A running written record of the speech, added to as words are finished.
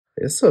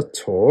It's a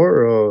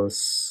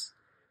Taurus.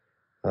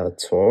 A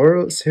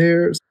Taurus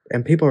here.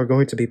 And people are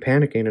going to be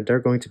panicking and they're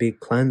going to be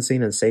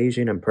cleansing and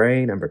saging and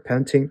praying and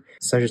repenting.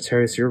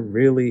 Sagittarius, you're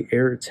really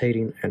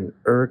irritating and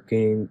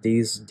irking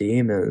these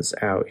demons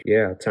out.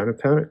 Yeah, Ten of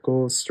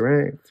Pentacles,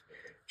 strength.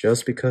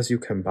 Just because you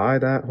can buy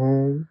that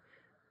home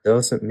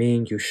doesn't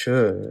mean you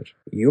should.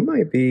 You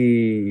might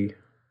be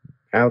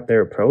out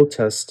there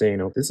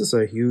protesting. This is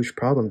a huge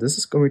problem. This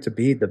is going to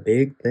be the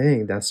big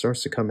thing that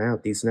starts to come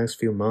out these next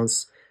few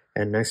months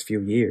and next few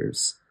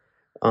years.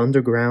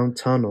 Underground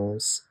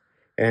tunnels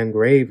and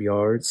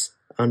graveyards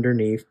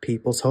underneath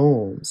people's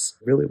homes.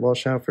 Really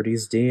watch out for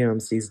these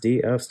DMs, these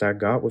DFs that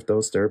got with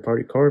those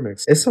third-party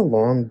karmics. It's a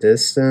long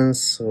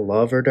distance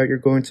lover that you're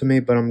going to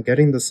meet, but I'm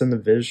getting this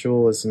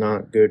individual is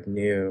not good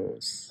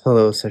news.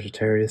 Hello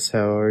Sagittarius,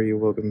 how are you?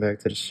 Welcome back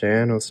to the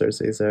channel.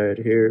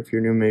 Leeza here. If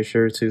you're new, make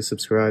sure to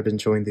subscribe and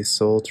join the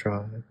Soul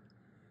Tribe.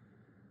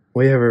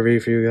 We have a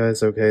read for you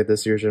guys. Okay,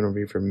 this year's general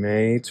read for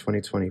May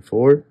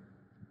 2024.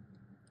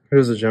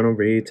 Here's a general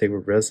read. Take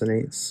what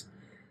resonates.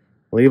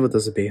 Leave what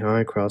doesn't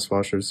behind.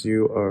 Crosswatchers,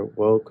 you are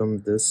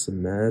welcome. This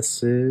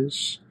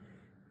message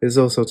is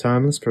also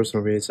timeless.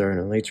 Personal reads are in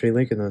a LINKTREE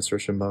link in the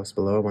description box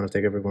below. I want to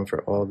thank everyone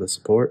for all the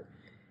support.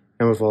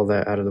 And with all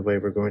that out of the way,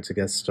 we're going to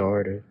get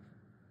started.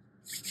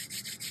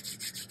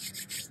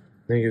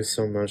 Thank you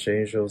so much,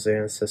 angels,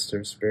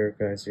 ancestors, spirit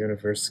guides,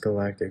 universe,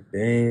 galactic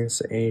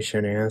beings,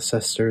 ancient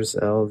ancestors,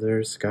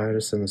 elders. Guide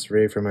us in this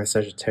read for my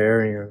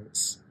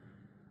Sagittarians.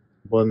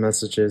 What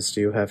messages do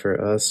you have for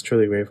us?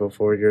 Truly grateful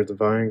for your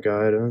divine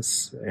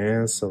guidance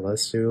and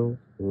celestial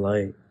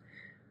light.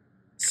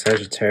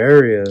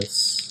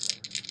 Sagittarius,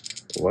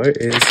 what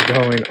is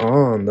going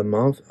on the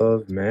month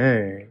of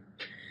May?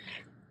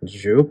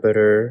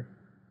 Jupiter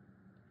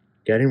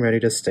getting ready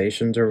to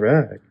station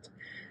direct.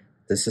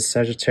 This is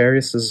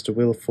Sagittarius. This is the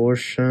Wheel of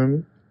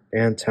Fortune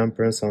and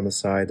Temperance on the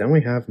side. Then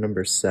we have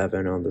number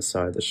 7 on the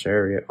side, the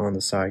Chariot on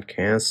the side,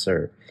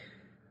 Cancer.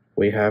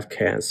 We have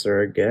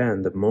Cancer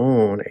again, the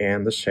Moon,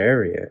 and the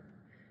Chariot.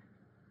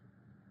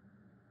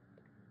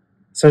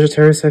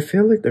 Sagittarius, I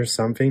feel like there's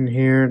something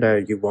here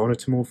that you wanted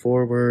to move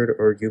forward,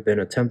 or you've been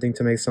attempting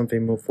to make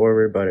something move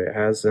forward, but it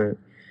hasn't,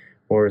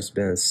 or it's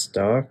been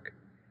stuck.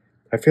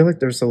 I feel like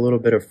there's a little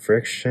bit of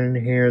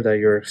friction here that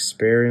you're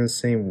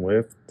experiencing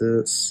with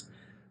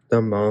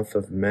the month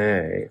of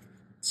May.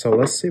 So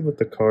let's see what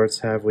the cards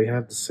have. We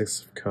have the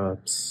 6 of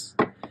Cups,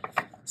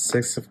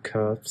 6 of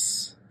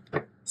Cups,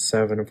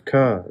 7 of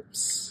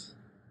Cups,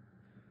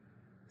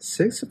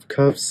 6 of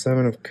Cups,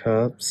 7 of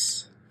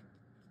Cups,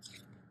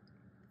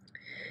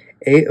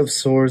 8 of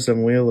Swords,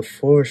 and Wheel of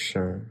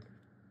Fortune.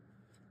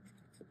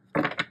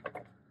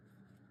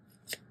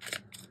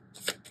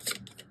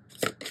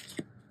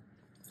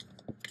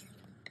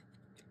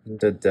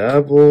 The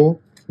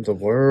Devil, the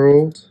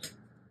World.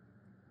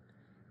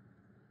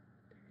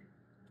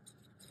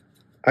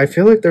 I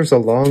feel like there's a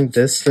long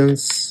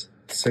distance.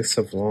 6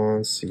 of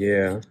Wands,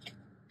 yeah.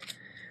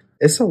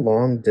 It's a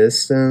long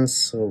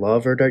distance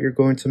lover that you're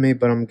going to meet,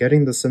 but I'm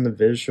getting this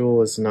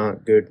individual is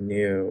not good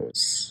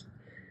news.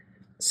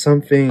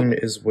 Something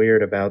is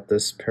weird about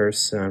this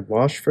person.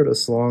 Watch for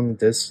this long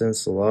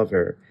distance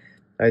lover.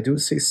 I do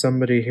see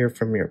somebody here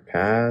from your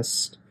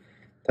past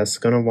that's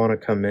going to want to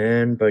come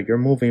in, but you're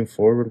moving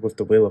forward with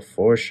the Wheel of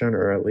Fortune,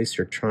 or at least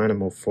you're trying to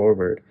move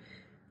forward.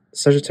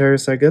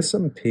 Sagittarius, I guess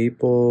some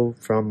people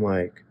from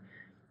like,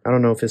 I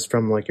don't know if it's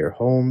from like your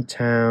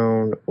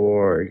hometown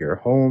or your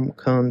home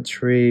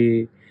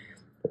country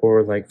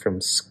or like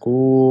from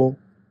school.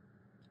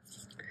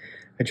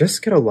 I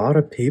just get a lot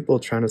of people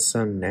trying to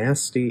send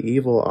nasty,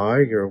 evil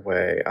eye your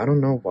way. I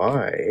don't know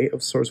why. 8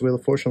 of Swords, Wheel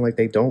of Fortune, like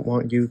they don't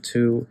want you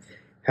to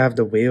have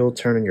the wheel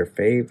turn in your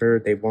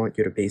favor. They want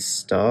you to be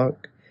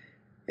stuck.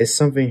 It's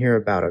something here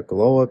about a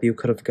glow up. You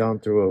could have gone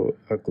through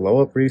a glow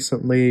up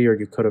recently, or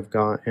you could have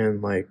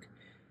gotten like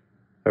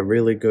a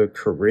really good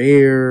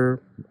career.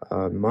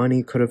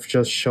 Money could have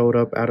just showed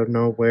up out of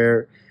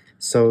nowhere.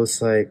 So it's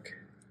like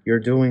you're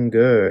doing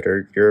good,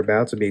 or you're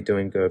about to be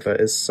doing good, but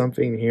it's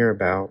something here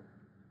about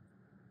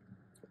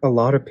a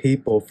lot of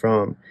people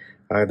from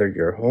either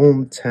your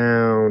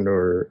hometown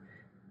or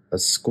a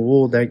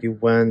school that you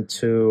went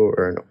to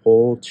or an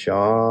old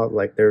job,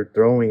 like they're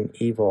throwing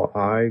evil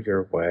eye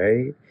your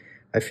way.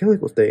 I feel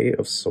like with the 8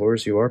 of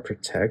Swords, you are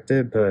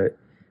protected, but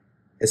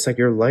it's like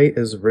your light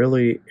is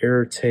really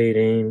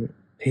irritating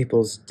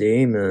people's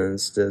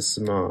demons this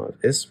month.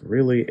 It's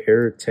really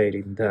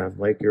irritating them.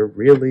 Like you're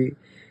really,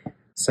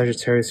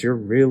 Sagittarius, you're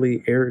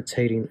really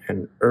irritating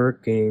and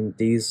irking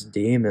these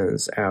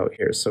demons out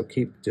here. So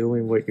keep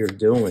doing what you're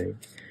doing.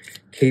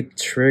 Keep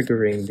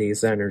triggering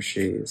these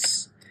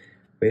energies.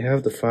 We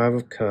have the 5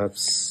 of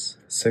Cups,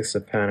 6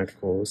 of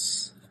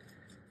Pentacles,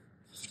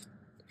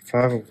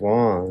 5 of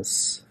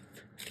Wands,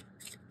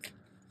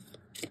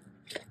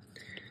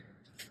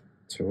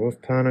 2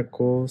 of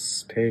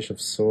Pentacles, Page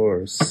of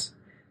Swords.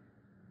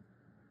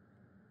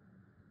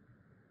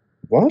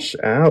 Watch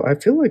out. I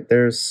feel like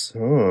there's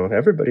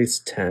everybody's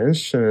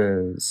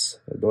tensions,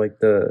 like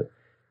the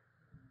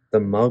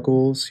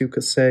muggles, you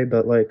could say,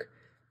 but like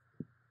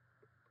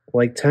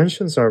like,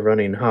 tensions are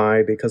running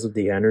high because of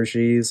the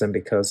energies and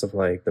because of,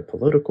 like, the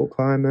political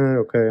climate.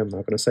 Okay, I'm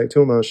not gonna say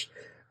too much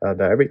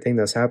about everything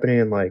that's happening,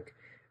 and, like,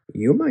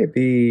 you might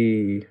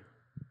be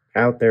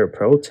out there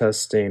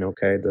protesting,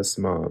 okay, this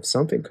month.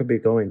 Something could be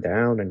going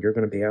down and you're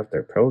gonna be out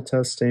there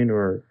protesting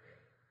or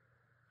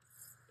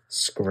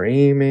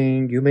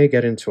screaming. You may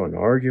get into an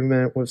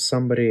argument with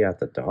somebody at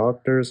the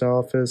doctor's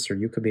office, or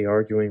you could be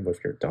arguing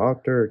with your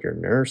doctor or your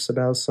nurse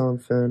about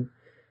something.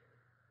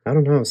 I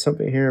don't know,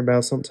 something here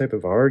about some type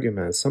of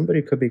argument.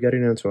 Somebody could be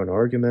getting into an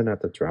argument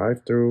at the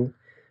drive-thru.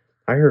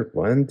 I heard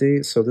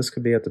Wendy's, so this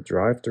could be at the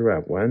drive-thru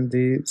at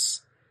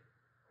Wendy's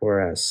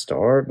or at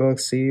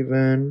Starbucks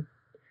even.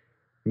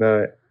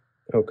 But,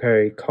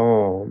 okay,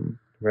 calm,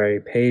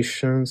 right?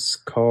 Patience,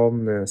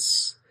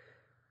 calmness,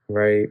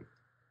 right?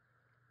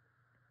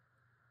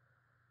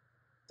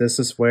 This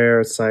is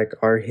where it's like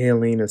our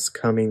healing is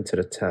coming to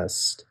the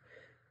test.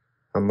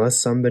 Unless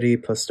somebody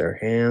puts their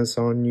hands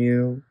on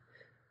you,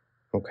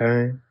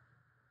 okay?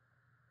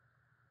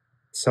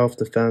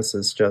 Self-defense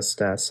is just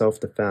that,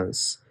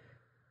 self-defense.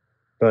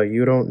 But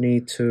you don't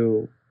need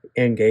to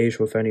engage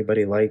with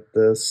anybody like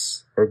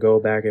this or go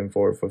back and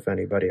forth with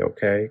anybody,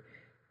 okay?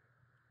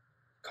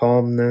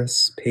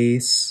 Calmness,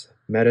 peace,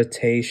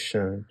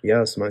 meditation.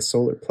 Yes, my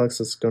solar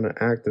plexus is going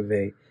to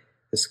activate.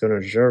 It's going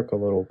to jerk a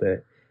little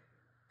bit.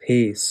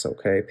 Peace,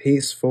 okay?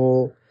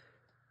 Peaceful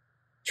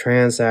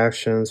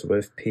transactions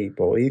with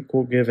people.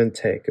 Equal give and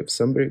take. If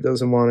somebody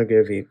doesn't want to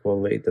give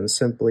equally, then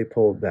simply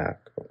pull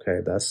back, okay?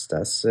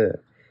 That's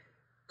it.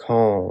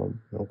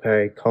 Calm,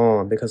 okay?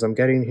 Calm, because I'm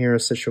getting here a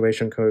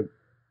situation could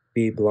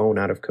be blown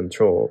out of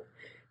control.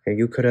 And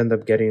you could end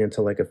up getting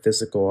into like a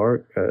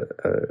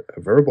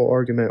verbal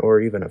argument or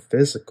even a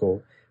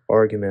physical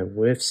argument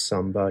with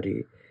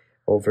somebody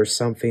over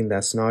something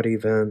that's not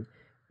even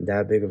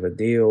that big of a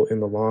deal in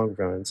the long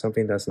run,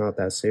 something that's not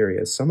that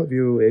serious. Some of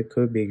you, it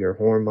could be your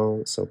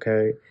hormones,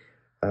 okay?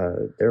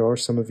 There are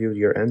some of you,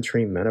 you're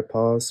entering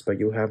menopause, but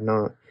you have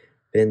not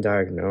been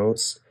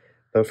diagnosed.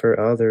 But for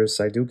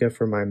others, I do get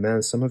for my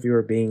men, some of you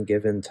are being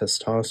given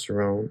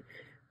testosterone,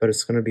 but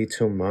it's going to be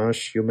too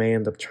much. You may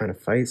end up trying to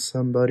fight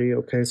somebody,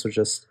 okay? So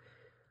just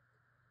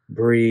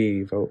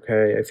breathe,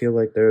 okay? I feel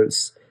like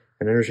there's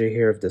an energy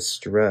here of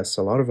distress.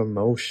 A lot of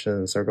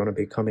emotions are going to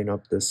be coming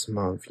up this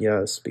month,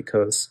 yes,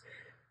 because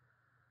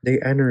the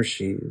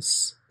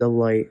energies, the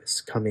light is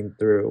coming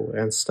through,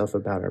 and stuff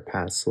about our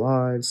past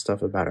lives,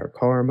 stuff about our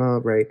karma,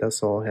 right?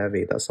 That's all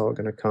heavy. That's all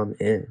going to come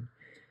in.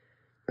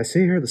 I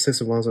see here the Six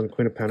of Wands and the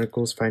Queen of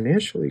Pentacles.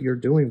 Financially, you're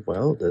doing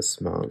well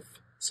this month,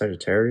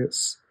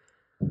 Sagittarius.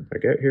 I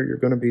get here you're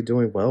going to be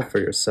doing well for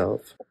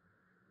yourself.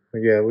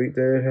 Yeah, we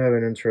did have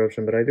an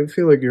interruption, but I do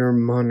feel like your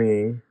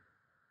money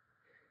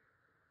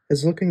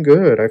is looking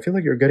good. I feel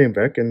like you're getting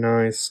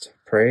recognized,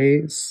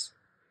 praise.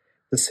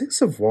 The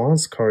Six of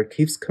Wands card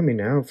keeps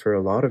coming out for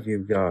a lot of you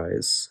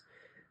guys.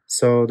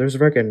 So there's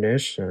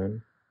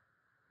recognition.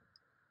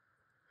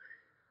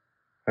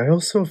 I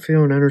also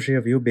feel an energy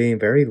of you being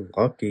very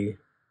lucky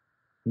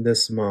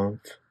this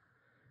month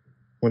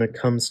when it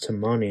comes to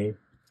money.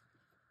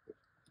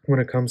 When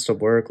it comes to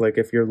work, like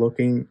if you're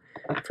looking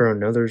for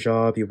another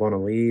job, you want to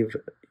leave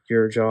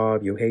your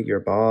job, you hate your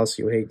boss,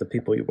 you hate the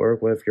people you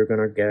work with, you're going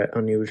to get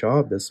a new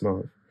job this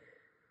month.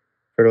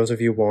 For those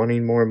of you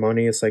wanting more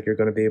money, it's like you're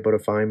going to be able to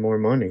find more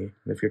money.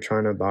 If you're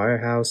trying to buy a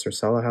house or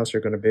sell a house,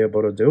 you're going to be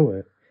able to do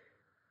it.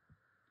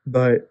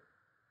 But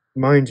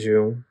mind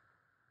you,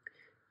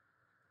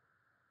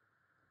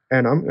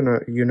 and I'm going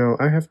to,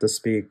 I have to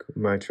speak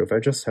my truth. I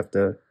just have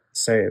to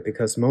say it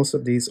because most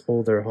of these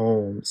older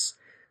homes,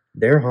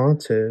 they're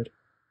haunted.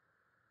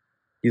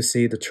 You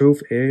see, the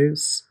truth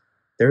is,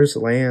 there's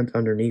land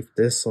underneath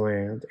this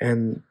land,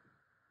 and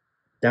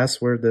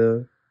that's where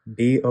the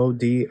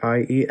Beauties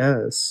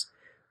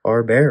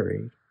are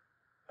buried,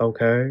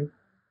 okay?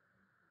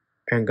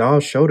 And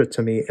God showed it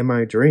to me in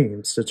my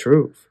dreams, the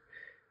truth.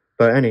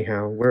 But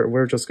anyhow,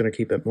 we're just going to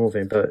keep it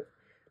moving. But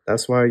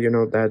that's why,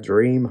 that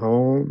dream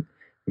home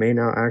may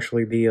not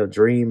actually be a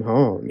dream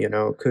home,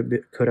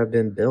 could have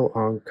been built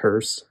on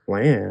cursed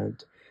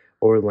land.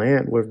 Or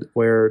land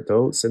where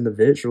those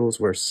individuals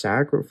were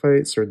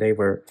sacrificed or they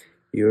were,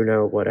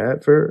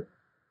 whatever.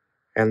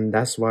 And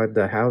that's why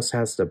the house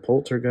has the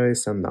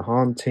poltergeist and the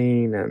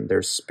haunting and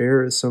their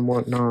spirits and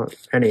whatnot.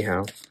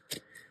 Anyhow,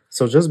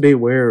 so just be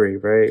wary,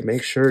 right?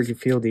 Make sure you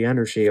feel the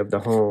energy of the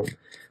home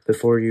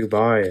before you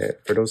buy it.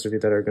 For those of you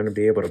that are going to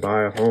be able to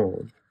buy a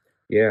home.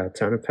 Yeah,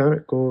 Ten of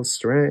Pentacles,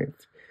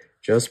 strength.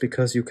 Just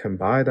because you can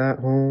buy that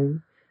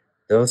home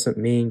doesn't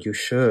mean you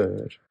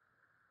should.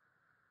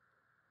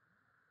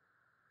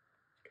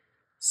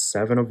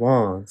 Seven of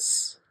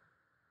Wands.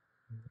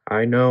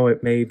 I know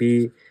it may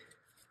be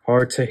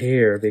hard to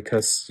hear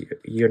because,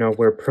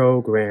 we're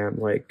programmed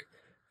like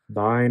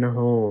buying a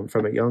home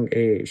from a young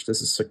age.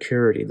 This is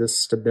security, this is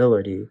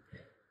stability.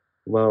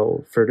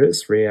 Well, for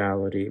this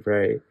reality,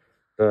 right?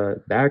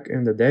 But back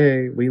in the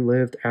day, we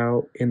lived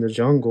out in the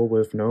jungle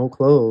with no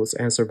clothes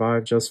and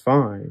survived just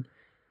fine.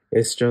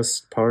 It's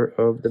just part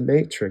of the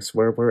matrix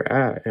where we're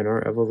at in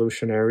our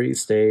evolutionary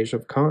stage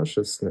of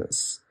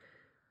consciousness.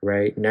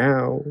 Right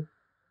now,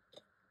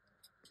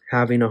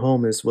 having a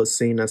home is what's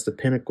seen as the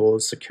pinnacle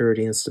of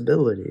security and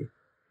stability.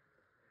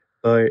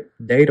 But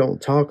they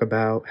don't talk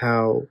about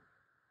how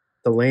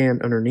the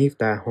land underneath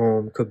that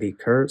home could be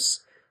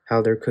cursed,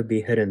 how there could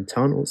be hidden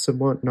tunnels and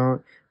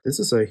whatnot. This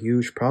is a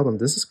huge problem.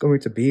 This is going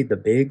to be the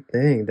big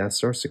thing that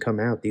starts to come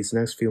out these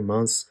next few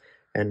months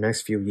and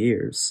next few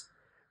years.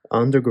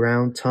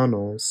 Underground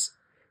tunnels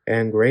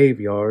and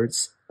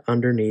graveyards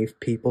underneath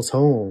people's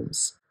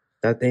homes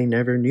that they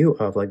never knew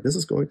of. Like, this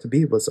is going to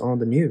be what's on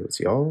the news,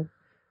 y'all.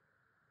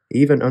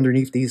 Even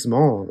underneath these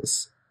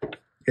malls.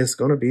 It's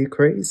gonna be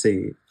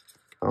crazy.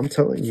 I'm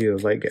telling you,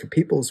 like,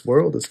 people's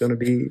world is gonna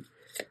be,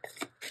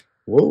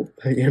 whoa,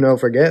 you know,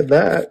 forget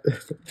that.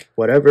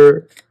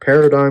 Whatever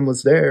paradigm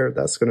was there,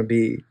 that's gonna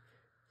be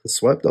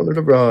swept under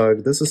the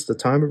rug. This is the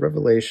time of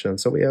revelation.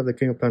 So we have the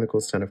King of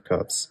Pentacles, Ten of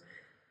Cups.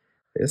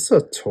 It's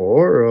a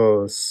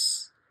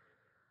Taurus.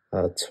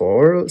 A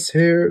Taurus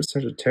here,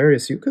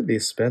 Sagittarius. You could be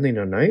spending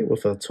a night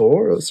with a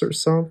Taurus or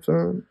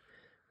something.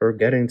 Or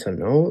getting to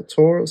know a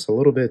Taurus a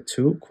little bit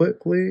too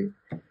quickly.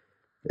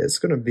 It's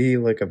going to be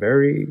like a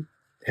very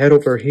head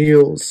over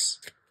heels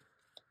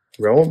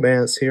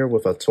romance here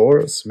with a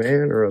Taurus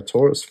man or a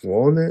Taurus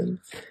woman.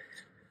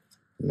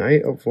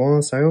 Knight of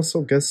Wands. I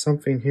also get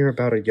something here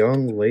about a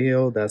young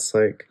Leo that's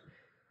like,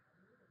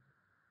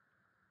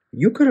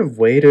 you could have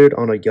waited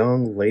on a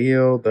young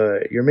Leo,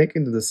 but you're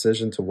making the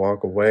decision to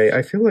walk away.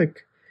 I feel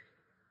like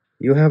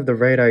you have the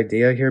right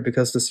idea here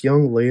because this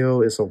young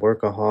Leo is a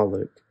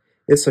workaholic.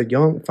 It's a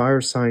young fire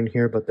sign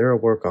here, but they're a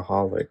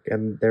workaholic,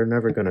 and they're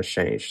never going to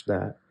change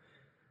that.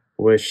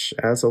 Which,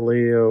 as a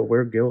Leo,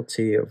 we're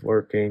guilty of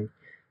working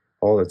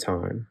all the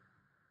time.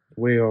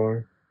 We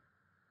are.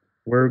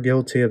 We're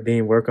guilty of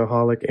being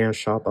workaholic and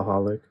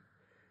shopaholic.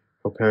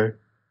 Okay?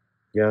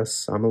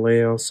 Yes, I'm a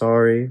Leo.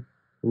 Sorry,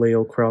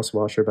 Leo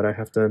crosswasher, but I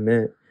have to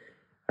admit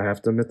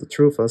the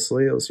truth. Us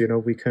Leos, you know,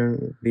 we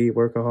can be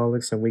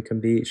workaholics and we can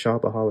be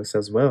shopaholics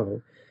as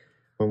well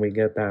when we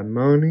get that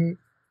money.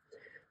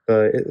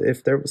 But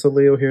if there was a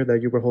Leo here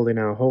that you were holding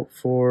out hope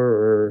for,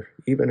 or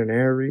even an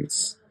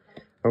Aries,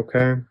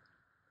 okay,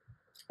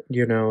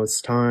 you know,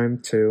 it's time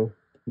to,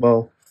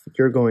 well,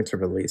 you're going to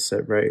release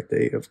it, right?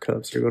 The Eight of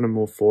Cups, you're going to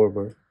move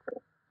forward.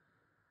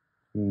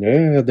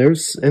 Yeah,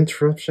 there's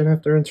interruption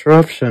after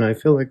interruption. I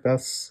feel like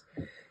that's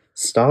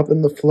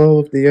stopping the flow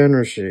of the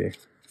energy.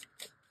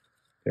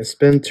 It's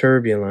been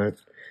turbulent,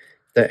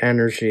 the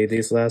energy,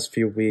 these last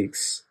few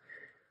weeks.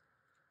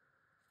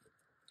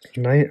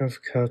 Knight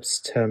of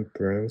Cups,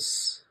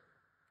 Temperance.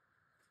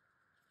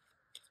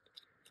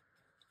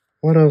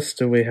 What else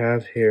do we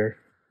have here?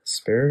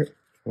 Spirit?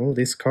 Oh,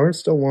 these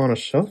cards don't want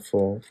to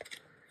shuffle.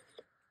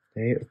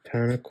 Eight of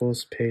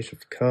Pentacles, Page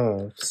of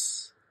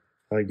Cups.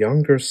 A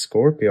younger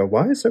Scorpio.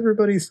 Why is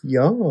everybody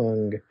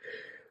young?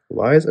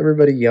 Why is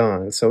everybody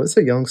young? So it's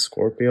a young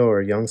Scorpio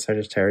or a young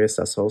Sagittarius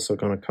that's also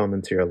going to come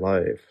into your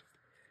life.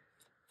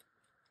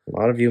 A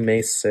lot of you May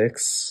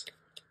 6th.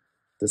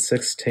 The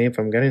 16th,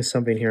 I'm getting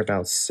something here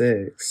about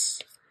 6.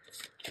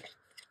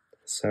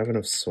 Seven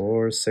of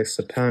Swords, Six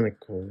of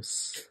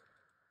Pentacles.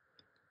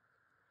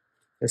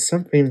 There's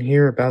something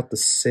here about the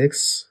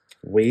 6th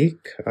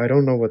week. I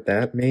don't know what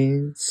that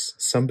means.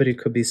 Somebody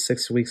could be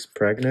 6 weeks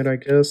pregnant, I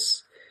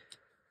guess.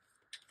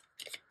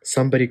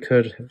 Somebody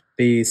could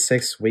be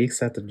 6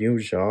 weeks at the new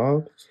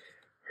job.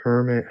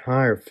 Hermit,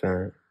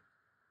 Hierophant.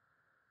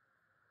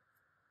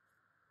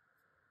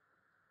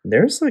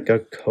 There's like a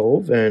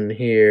coven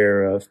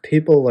here of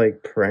people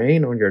like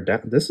praying on your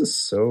death. This is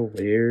so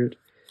weird.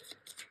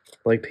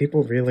 Like,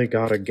 people really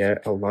gotta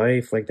get a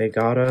life. Like, they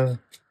gotta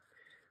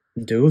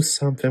do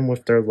something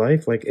with their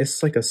life. Like,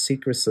 it's like a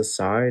secret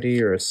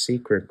society or a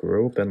secret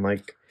group. And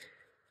like,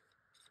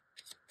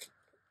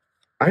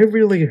 I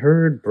really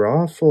heard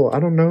brothel. I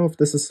don't know if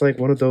this is like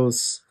one of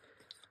those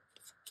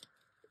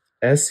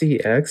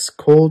sex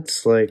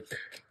cults. Like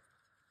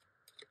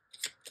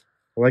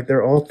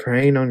they're all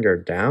preying on your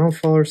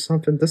downfall or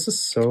something. This is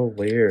so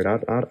weird. I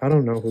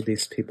don't know who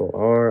these people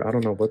are. I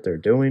don't know what they're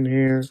doing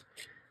here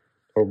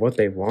or what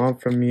they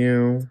want from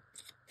you.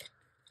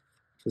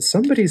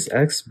 Somebody's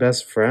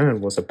ex-best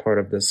friend was a part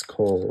of this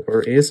cult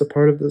or is a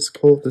part of this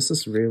cult. This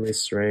is really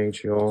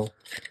strange, y'all.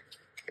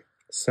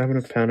 Seven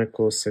of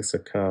Pentacles, Six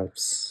of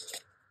Cups.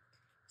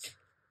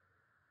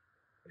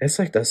 It's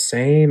like the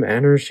same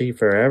energy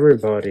for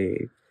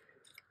everybody.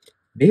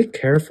 Be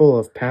careful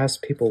of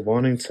past people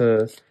wanting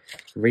to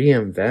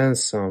reinvent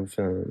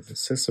something.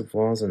 Six of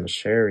Wands and the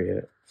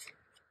Chariot.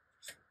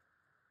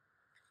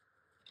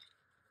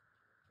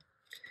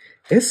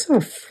 It's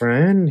a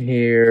friend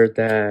here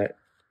that,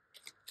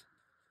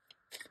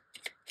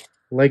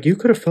 like, you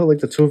could have felt like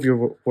the two of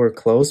you were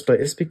close, but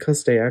it's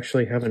because they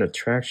actually have an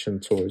attraction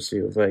towards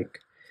you.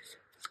 Like,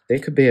 they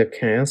could be a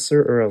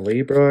Cancer or a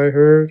Libra, I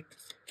heard.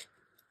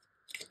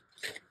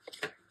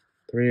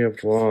 Three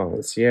of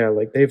Wands. Yeah,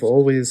 like, they've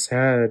always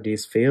had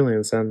these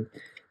feelings, and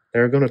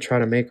they're going to try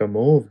to make a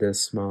move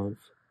this month.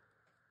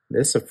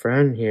 There's a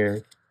friend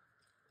here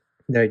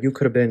that you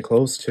could have been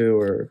close to,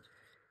 or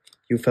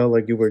you felt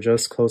like you were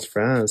just close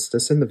friends.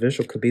 This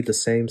individual could be the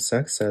same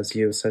sex as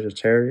you,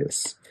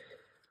 Sagittarius.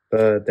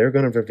 But they're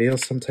going to reveal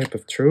some type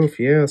of truth.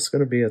 Yeah, it's going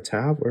to be a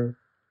tower.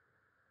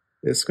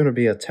 It's going to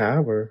be a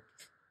tower.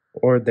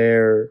 Or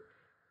their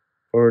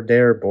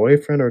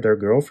boyfriend or their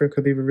girlfriend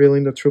could be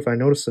revealing the truth. I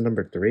noticed the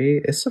number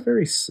 3. It's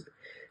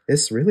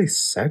really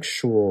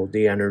sexual,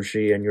 the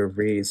energy in your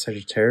read.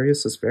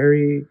 Sagittarius is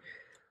very,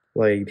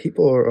 like,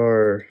 people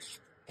are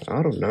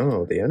I don't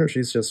know, the energy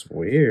is just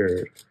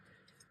weird.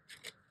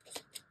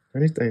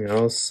 Anything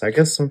else? I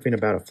guess something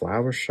about a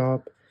flower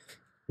shop.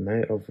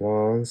 Knight of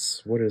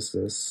Wands. What is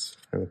this?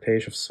 And the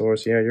Page of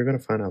Swords. Yeah, you're going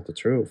to find out the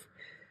truth.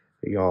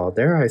 Y'all,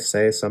 dare I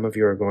say, some of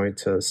you are going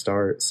to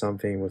start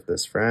something with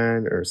this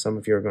friend, or some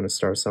of you are going to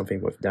start something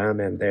with them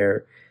and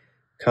their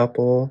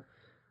couple.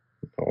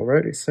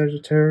 Alrighty,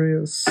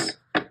 Sagittarius.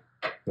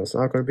 That's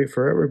not going to be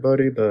for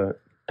everybody,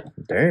 but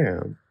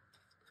damn.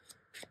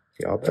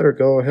 Y'all better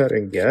go ahead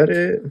and get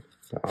it.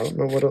 I don't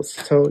know what else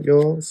to tell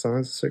y'all.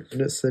 Signs of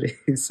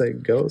synchronicity say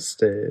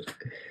ghosted.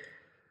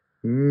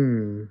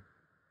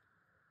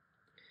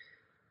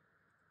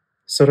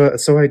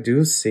 So I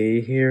do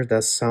see here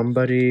that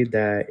somebody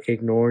that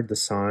ignored the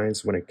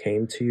signs when it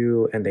came to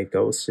you and they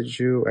ghosted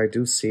you, I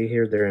do see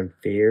here they're in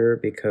fear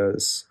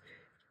because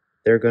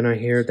they're going to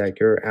hear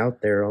that you're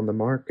out there on the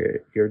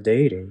market. You're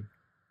dating.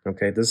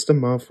 Okay, this is the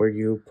month where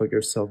you put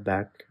yourself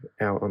back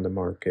out on the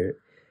market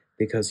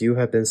because you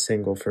have been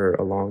single for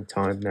a long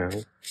time now.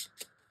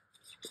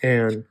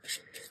 And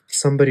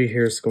somebody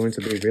here is going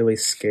to be really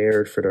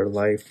scared for their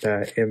life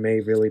that it may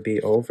really be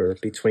over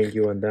between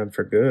you and them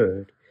for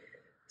good.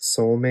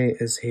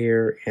 Soulmate is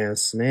here and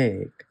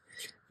Snake.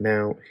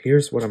 Now,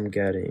 here's what I'm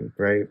getting,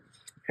 right?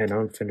 And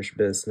unfinished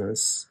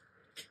business.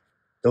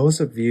 Those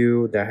of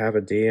you that have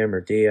a DM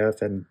or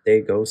DF and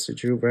they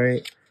ghosted you,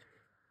 right?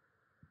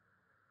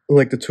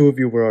 Like the two of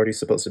you were already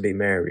supposed to be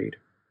married,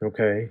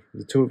 okay?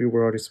 The two of you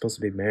were already supposed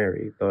to be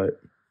married,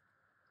 but...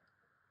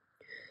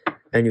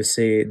 And you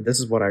see, this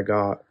is what I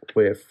got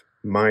with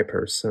my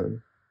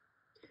person.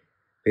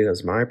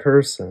 Because my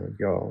person,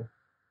 y'all,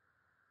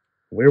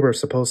 we were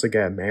supposed to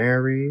get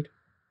married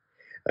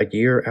a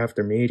year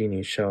after meeting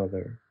each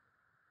other.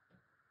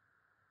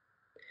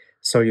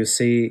 So you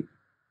see,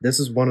 this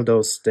is one of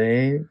those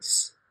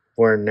things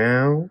where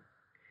now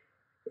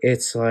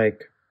it's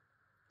like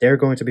they're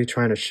going to be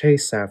trying to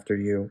chase after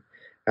you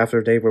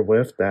after they were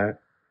with that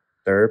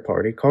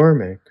third-party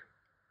karmic.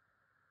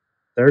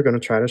 They're going to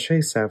try to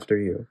chase after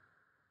you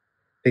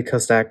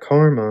because that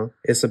karma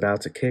is about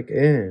to kick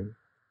in.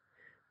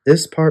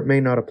 This part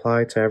may not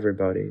apply to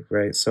everybody,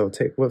 right? So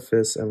take with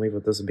this and leave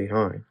with this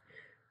behind.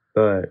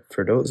 But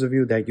for those of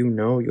you that you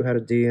know you had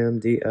a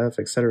DM, DF,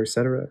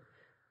 etc.,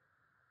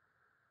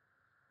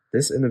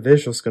 this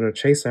individual's going to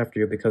chase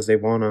after you because they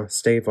want to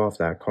stave off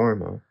that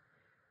karma.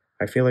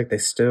 I feel like they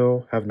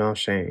still have not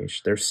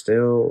changed. They're just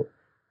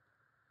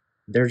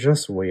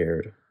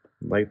weird.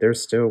 Like, they're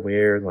still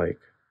weird. Like,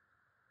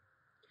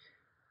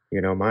 you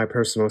know, my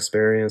personal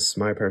experience,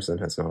 my person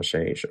has not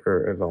changed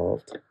or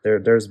evolved.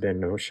 There's been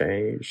no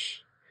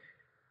change.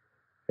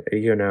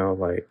 You know,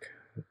 like,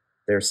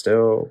 they're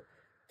still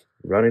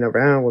running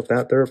around with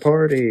that third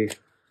party.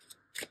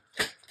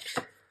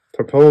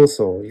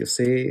 Proposal, you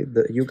see,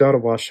 you gotta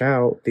watch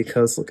out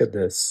because look at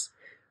this.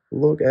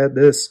 Look at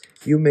this.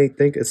 You may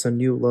think it's a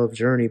new love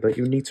journey, but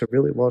you need to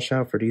really watch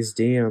out for these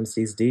DMs,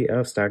 these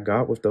DFs that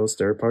got with those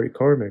third-party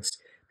karmics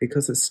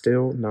because it's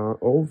still not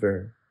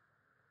over.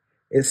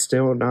 It's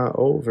still not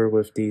over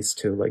with these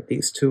two. Like,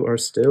 these two are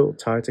still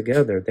tied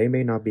together. They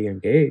may not be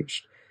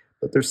engaged,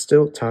 but they're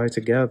still tied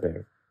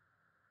together.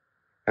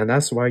 And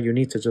that's why you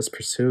need to just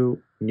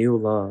pursue new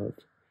love,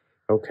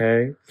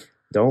 okay?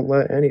 Don't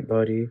let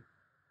anybody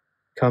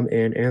come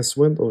in and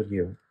swindle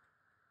you,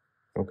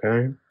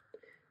 okay?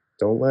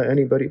 Don't let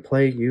anybody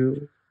play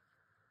you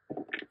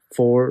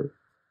for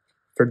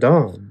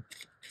dumb,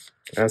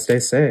 as they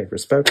say,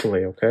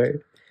 respectfully, okay?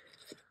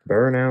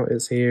 Burnout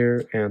is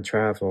here and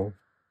travel.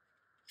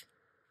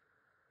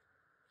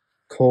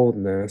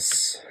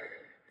 Coldness,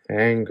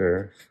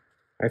 anger.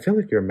 I feel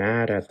like you're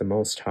mad at the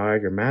Most High.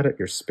 You're mad at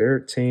your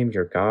spirit team,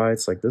 your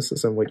guides. Like, this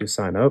isn't what you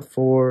signed up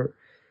for.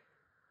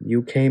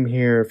 You came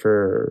here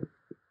to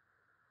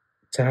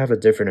have a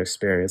different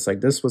experience.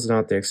 Like, this was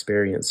not the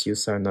experience you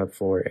signed up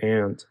for,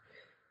 and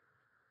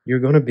you're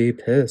going to be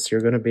pissed. You're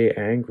going to be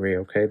angry,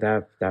 okay?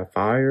 That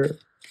fire,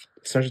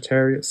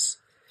 Sagittarius,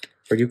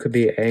 or you could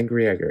be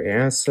angry at your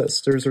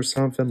ancestors or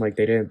something, like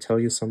they didn't tell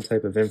you some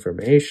type of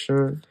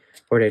information,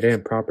 or they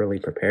didn't properly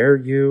prepare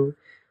you.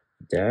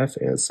 Death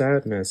and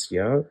sadness,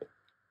 yup.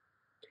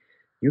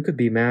 You could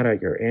be mad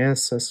at your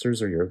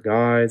ancestors or your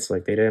guides,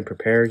 like they didn't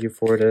prepare you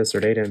for this,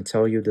 or they didn't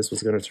tell you this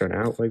was going to turn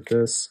out like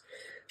this.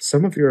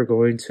 Some of you are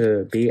going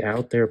to be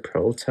out there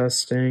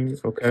protesting,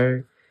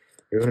 okay?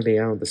 You're going to be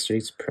out in the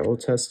streets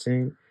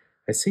protesting.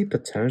 I see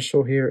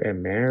potential here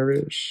in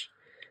marriage.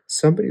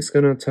 Somebody's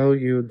going to tell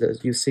you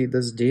that, you see,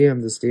 this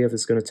DF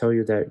is going to tell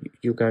you that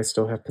you guys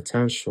still have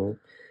potential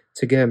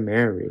to get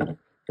married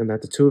and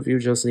that the two of you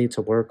just need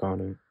to work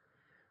on it.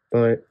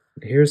 But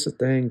here's the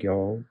thing,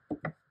 y'all.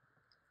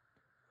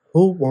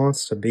 Who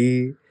wants to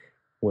be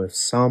with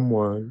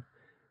someone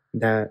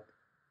that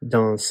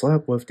done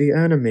slept with the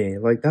enemy?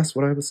 Like, that's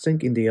what I was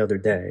thinking the other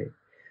day.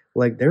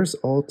 Like, there's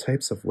all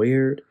types of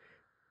weird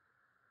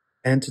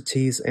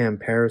entities and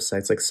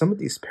parasites. Like, some of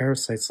these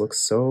parasites look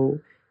so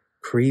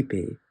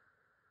creepy.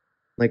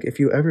 Like, if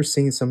you ever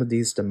seen some of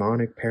these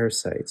demonic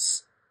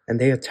parasites, and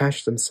they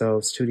attach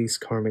themselves to these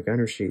karmic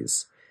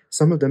energies,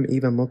 some of them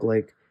even look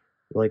like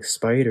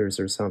spiders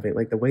or something.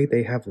 Like, the way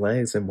they have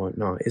legs and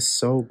whatnot is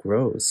so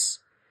gross.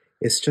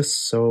 It's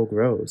just so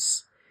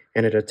gross.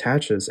 And it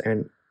attaches,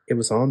 and it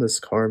was on this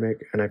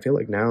karmic, and I feel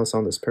like now it's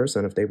on this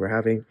person. If they were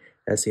having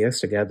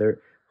sex together,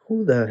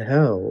 who the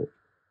hell?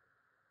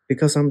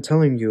 Because I'm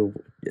telling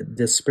you,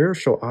 the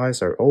spiritual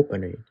eyes are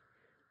opening.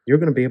 You're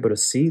going to be able to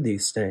see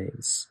these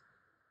things.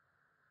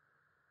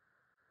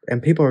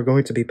 And people are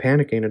going to be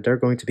panicking, and they're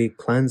going to be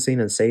cleansing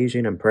and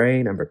saging and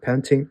praying and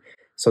repenting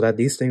so that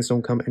these things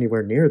don't come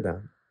anywhere near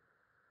them.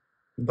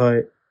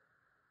 But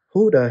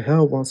who the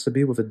hell wants to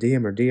be with a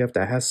DM or DF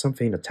that has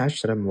something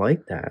attached to them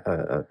like that?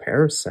 A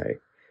parasite,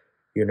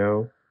 you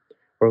know?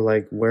 Or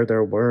like where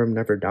their worm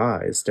never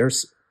dies.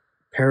 There's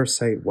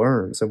parasite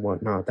worms and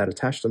whatnot that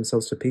attach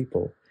themselves to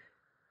people.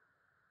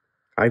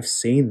 I've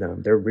seen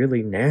them. They're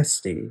really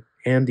nasty.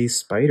 And these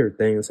spider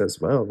things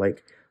as well.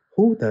 Like,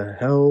 who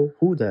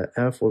the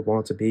F would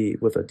want to be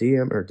with a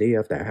DM or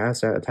DF that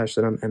has that attached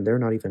to them and they're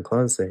not even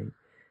cleansing?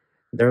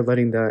 They're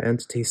letting the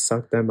entity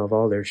suck them of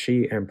all their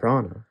chi and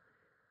prana.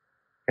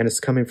 And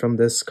it's coming from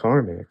this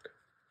karmic.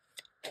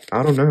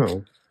 I don't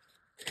know.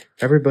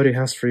 Everybody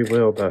has free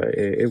will, but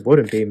it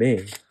wouldn't be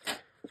me.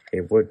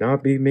 It would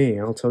not be me,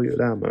 I'll tell you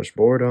that much.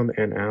 Boredom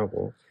and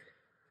owl.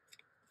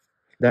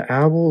 The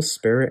owl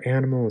spirit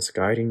animal is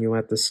guiding you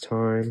at this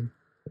time.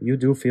 You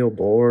do feel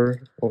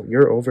bored. Oh,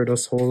 you're over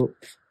this whole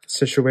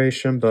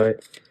situation,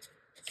 but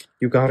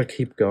you gotta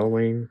keep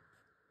going.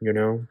 You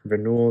know,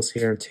 renewals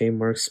here and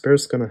teamwork.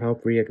 Spirit's gonna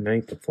help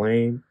reignite the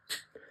flame,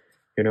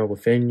 you know,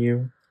 within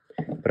you.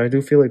 But I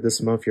do feel like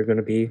this month you're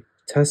gonna be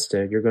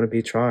tested. You're gonna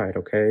be tried,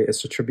 okay?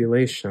 It's a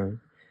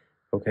tribulation,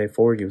 okay,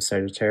 for you,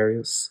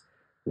 Sagittarius.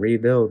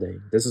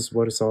 Rebuilding. This is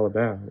what it's all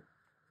about.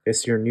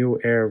 It's your new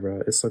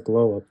era. It's a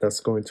glow up that's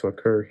going to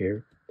occur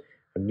here.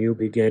 A new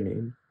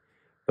beginning.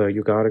 But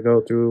you gotta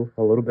go through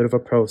a little bit of a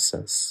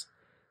process.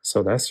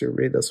 So that's your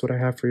read. That's what I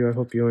have for you. I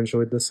hope you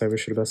enjoyed this. I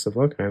wish you the best of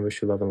luck, and I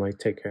wish you love and light.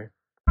 Take care.